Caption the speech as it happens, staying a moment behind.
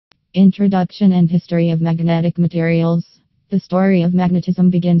Introduction and History of Magnetic Materials. The story of magnetism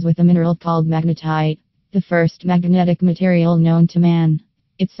begins with a mineral called magnetite, the first magnetic material known to man.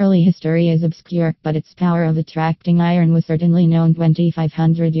 Its early history is obscure, but its power of attracting iron was certainly known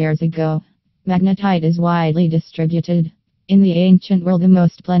 2500 years ago. Magnetite is widely distributed. In the ancient world, the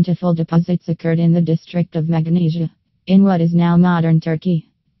most plentiful deposits occurred in the district of Magnesia, in what is now modern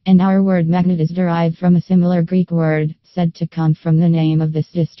Turkey. And our word magnet is derived from a similar Greek word, said to come from the name of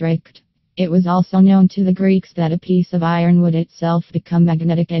this district. It was also known to the Greeks that a piece of iron would itself become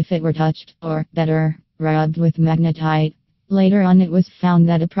magnetic if it were touched, or, better, rubbed with magnetite. Later on, it was found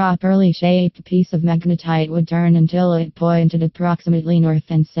that a properly shaped piece of magnetite would turn until it pointed approximately north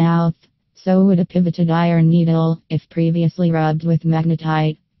and south. So would a pivoted iron needle, if previously rubbed with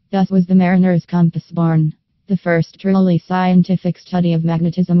magnetite. Thus was the mariner's compass born. The first truly scientific study of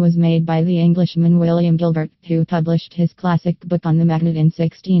magnetism was made by the Englishman William Gilbert, who published his classic book on the magnet in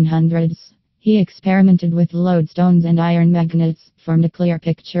 1600s. He experimented with lodestones and iron magnets, formed a clear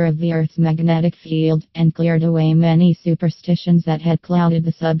picture of the Earth's magnetic field, and cleared away many superstitions that had clouded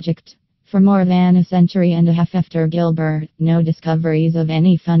the subject. For more than a century and a half after Gilbert, no discoveries of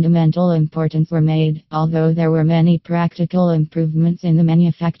any fundamental importance were made, although there were many practical improvements in the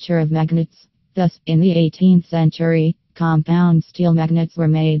manufacture of magnets. Thus, in the 18th century, compound steel magnets were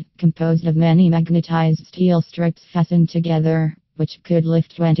made, composed of many magnetized steel strips fastened together, which could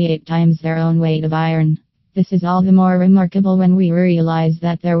lift 28 times their own weight of iron. This is all the more remarkable when we realize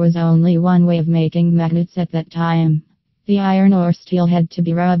that there was only one way of making magnets at that time. The iron or steel had to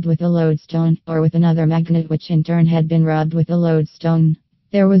be rubbed with a lodestone, or with another magnet which in turn had been rubbed with a lodestone.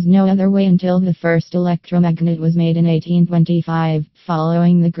 There was no other way until the first electromagnet was made in 1825,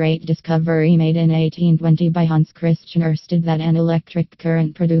 following the great discovery made in 1820 by Hans Christian Ørsted that an electric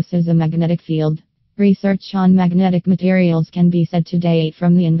current produces a magnetic field. Research on magnetic materials can be said to date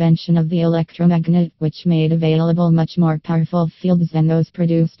from the invention of the electromagnet, which made available much more powerful fields than those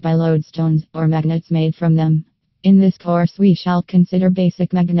produced by lodestones, or magnets made from them. In this course we shall consider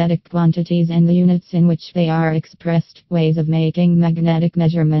basic magnetic quantities and the units in which they are expressed, ways of making magnetic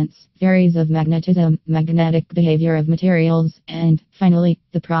measurements, theories of magnetism, magnetic behavior of materials, and, finally,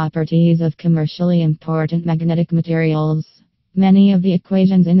 the properties of commercially important magnetic materials. Many of the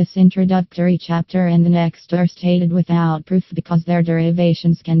equations in this introductory chapter and the next are stated without proof because their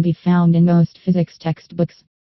derivations can be found in most physics textbooks.